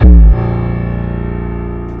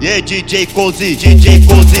E aí, DJ Cazim,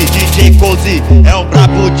 é o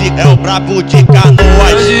brabo de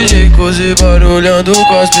Canoas. DJ Cazim barulhando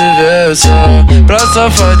com as piveça, pra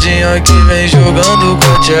safadinha que vem jogando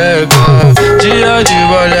com a tcheca. Dia de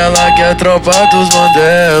baile ela que é tropa dos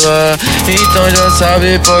Mandela, então já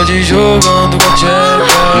sabe, pode ir jogando com a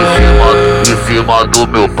tcheca. Em cima do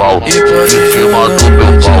meu pau, E pode ir em cima do jogando meu com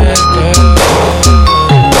a pau. tcheca.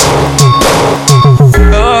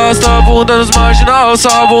 Arrasta a bunda nos marginal, só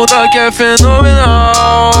a bunda que é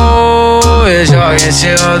fenomenal. E joga em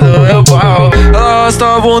cima do meu pau.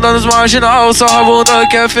 Arrasta a bunda nos marginal, só a bunda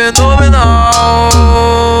que é fenomenal.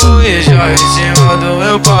 E joga em cima do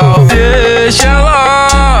meu pau. Deixa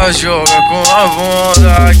ela joga com a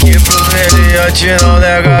bunda, que pros meliantes não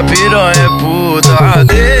nega, piranha é puta.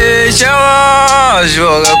 Deixa ela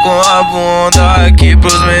joga com a bunda, que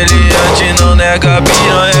pros meliantes não nega,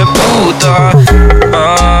 piranha é puta.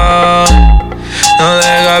 Não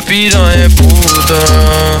nega, piranha é puta.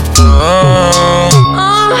 Não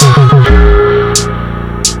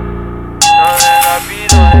nega,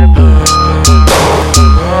 piranha é puta.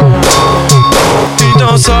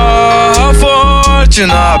 Então Sarra Forte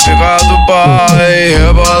na pica do pai,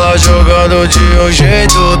 rebola jogando de um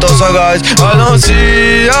jeito tão sagaz. Mas não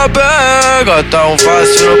se apega tão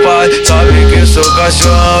fácil no pai, sabe que sou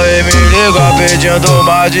cachorrão e me liga pedindo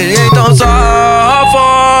mais. Então Sarra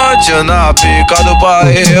Forte na pica do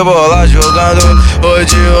pai, rebola jogando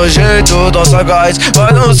de um jeito tão sagaz.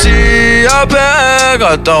 Mas não se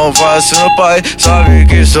apega tão fácil no pai, sabe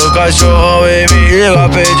que sou cachorrão e me liga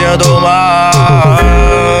pedindo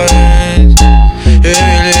mais. E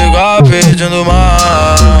me liga pedindo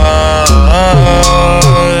mais.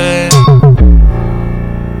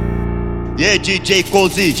 E aí, DJ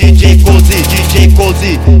Cazim,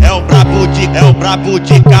 é o brabo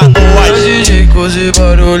de Canoas. DJ Cazim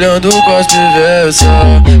barulhando com as piveça,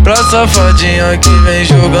 pra safadinha que vem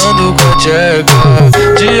jogando com a tcheca.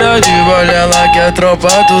 Dia de baile ela que é tropa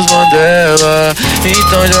dos Mandela,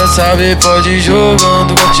 então já sabe, pode ir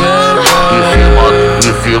jogando com a tcheca.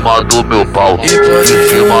 Em cima do meu pau, E em pode ir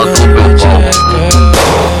cima do jogando meu com a pau. tcheca.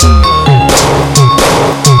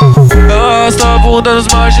 Arrasta a bunda nos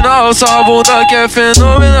marginal, só a bunda que é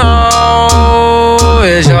fenomenal.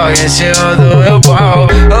 E joga em cima do meu pau.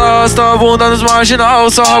 Arrasta a bunda nos marginal,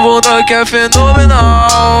 só a bunda que é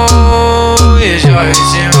fenomenal. E joga em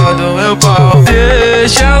cima do meu pau.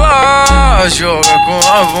 Deixa ela joga com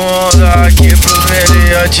a bunda, que pros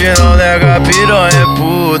meliantes não nega, piranha é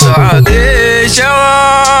puta. Deixa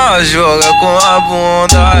ela joga com a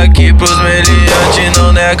bunda, que pros meliantes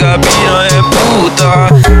não nega, piranha é puta.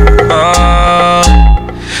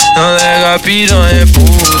 Não nega, piranha é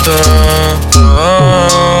puta. Não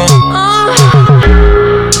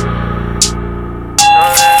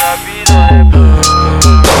nega, piranha é puta.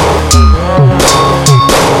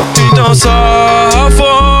 Então Sarra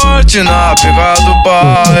Forte na pica do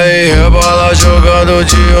pai, rebola jogando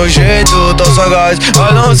de um jeito tão sagaz.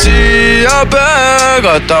 Mas não se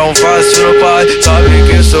apega tão fácil no pai, sabe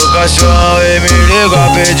que sou cachorrão e me liga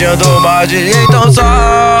pedindo mais. Então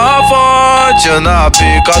Sarra Forte na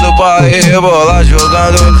pica do pai, rebola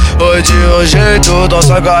jogando de um jeito tão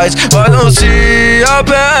sagaz. Mas não se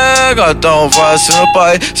apega tão fácil no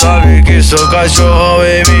pai, sabe que sou cachorrão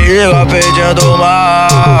e me liga pedindo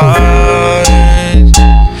mais.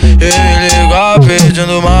 E me liga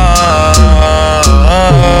pedindo mais.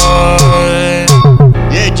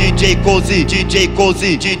 E aí, DJ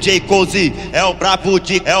Cazim, é o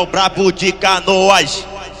brabo de Canoas.